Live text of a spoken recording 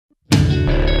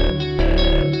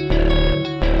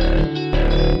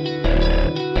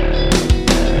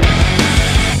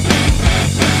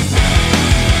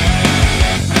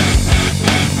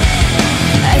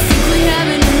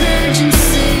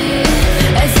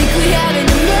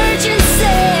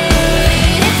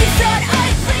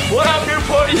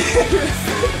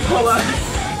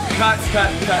Cut,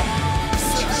 cut.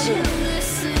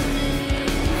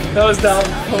 That was down.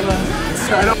 Hold on.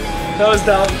 That was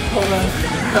down. Hold on.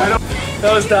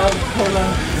 That was down. Hold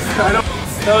on.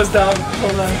 That was down.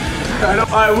 Hold on.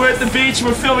 Alright, we're at the beach.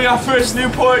 We're filming our first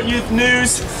Newport Youth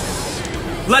News.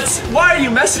 Why are you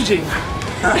messaging?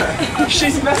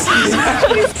 She's messaging.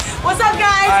 What's up,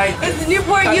 guys? It's the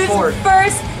Newport Youth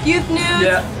first Youth News.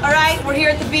 Yeah. Alright, we're here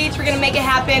at the beach. We're gonna make it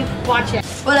happen. Watch it.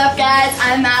 What up, guys?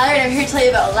 I'm Mallory and I'm here to tell you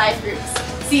about life groups.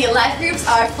 See, life groups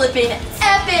are flipping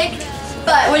epic,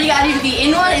 but what you gotta do to be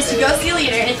in one is to go see a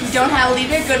leader, and if you don't have a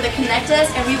leader, go to the Connect Us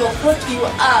and we will hook you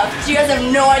up. So you guys have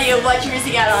no idea what you're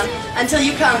missing out on until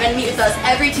you come and meet with us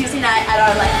every Tuesday night at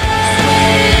our life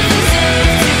groups.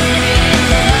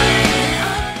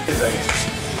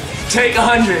 Take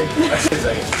 100.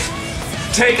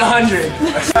 Take 100.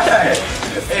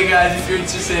 Hey guys, if you're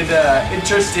interested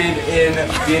in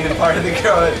being a part of the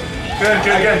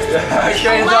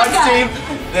Dog's team,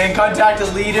 then contact a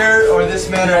leader or this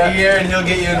man right here, and he'll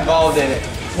get you involved in it.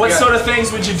 What sort of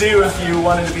things would you do if you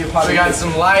wanted to be a part of it? We got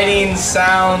some lighting,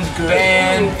 sound,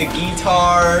 band, the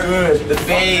guitar, the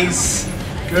bass.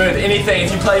 Good. Anything.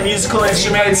 If you play musical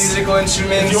instruments. If you want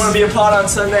to be a part on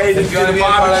Sunday, if you want to be a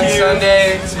part on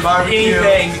Sunday, some barbecue,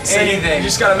 anything. You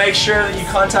just got to make sure that you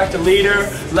contact a leader,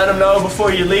 let them know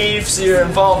before you leave, so you're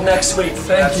involved next week.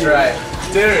 Thank you. That's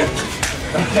right, dude.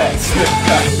 Okay.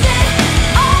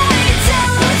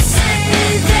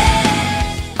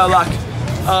 Luck.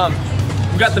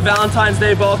 We got the Valentine's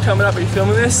Day ball coming up. Are you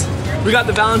filming this? We got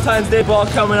the Valentine's Day ball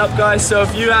coming up, guys. So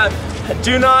if you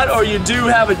do not, or you do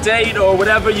have a date or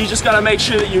whatever, you just gotta make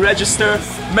sure that you register.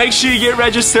 Make sure you get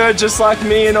registered, just like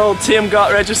me and old Tim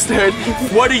got registered.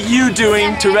 What are you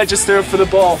doing to register for the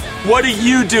ball? What are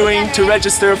you doing to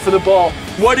register for the ball?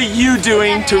 What are you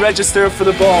doing to register for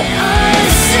the ball?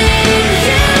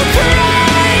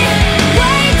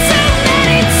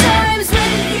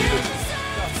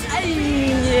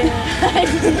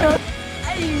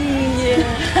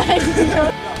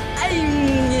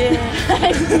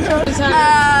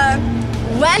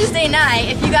 Wednesday night,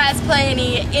 if you guys play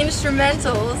any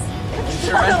instrumentals.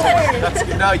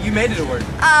 No, you made it a word.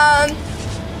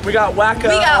 We got Waka.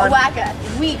 We got Waka.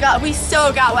 We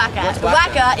so got Waka.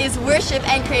 Waka is worship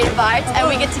and creative arts, and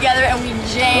we get together and we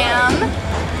jam.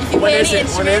 If you play any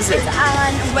instruments, it's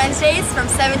on Wednesdays from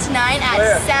 7 to 9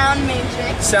 at Sound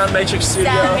Matrix. Sound Matrix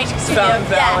Studio. Sound Matrix Studio. Fountain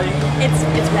Valley. Yeah,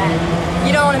 it's rad.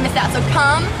 You don't want to miss out. So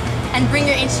come and bring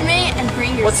your instrument and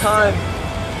bring your. What time?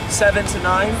 7 to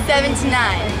 9? 7 to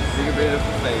 9. You can bring it up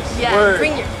your face. Yeah,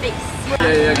 bring your face.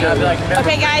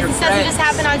 Okay guys, this doesn't just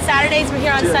happen on Saturdays, we're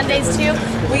here on Sundays too.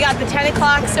 We got the 10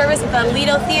 o'clock service at the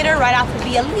Alito Theater right off of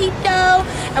the Alito.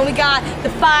 And we got the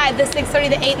 5, the 6:30,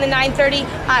 the 8, and the 9:30.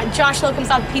 Josh Lowe comes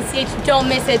off the PCH. Don't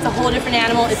miss it. It's a whole different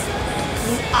animal. It's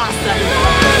awesome.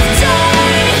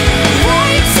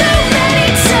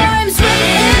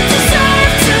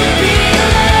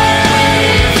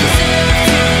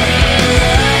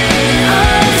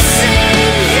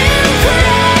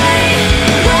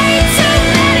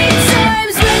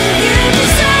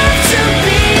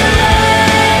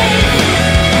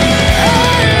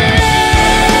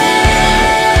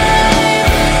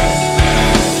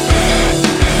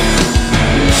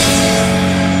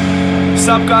 What's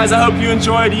up, guys? I hope you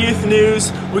enjoyed Youth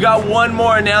News. We got one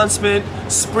more announcement.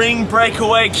 Spring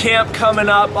breakaway camp coming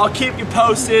up. I'll keep you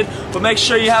posted, but make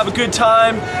sure you have a good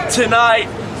time tonight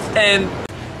and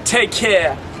take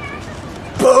care.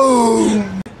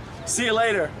 Boom! See you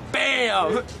later.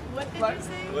 Bam! What did you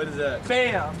say? What is that?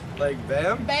 Bam! Like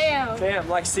bam? Bam! Bam,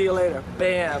 like see you later.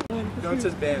 Bam. No, it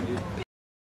says bam, dude.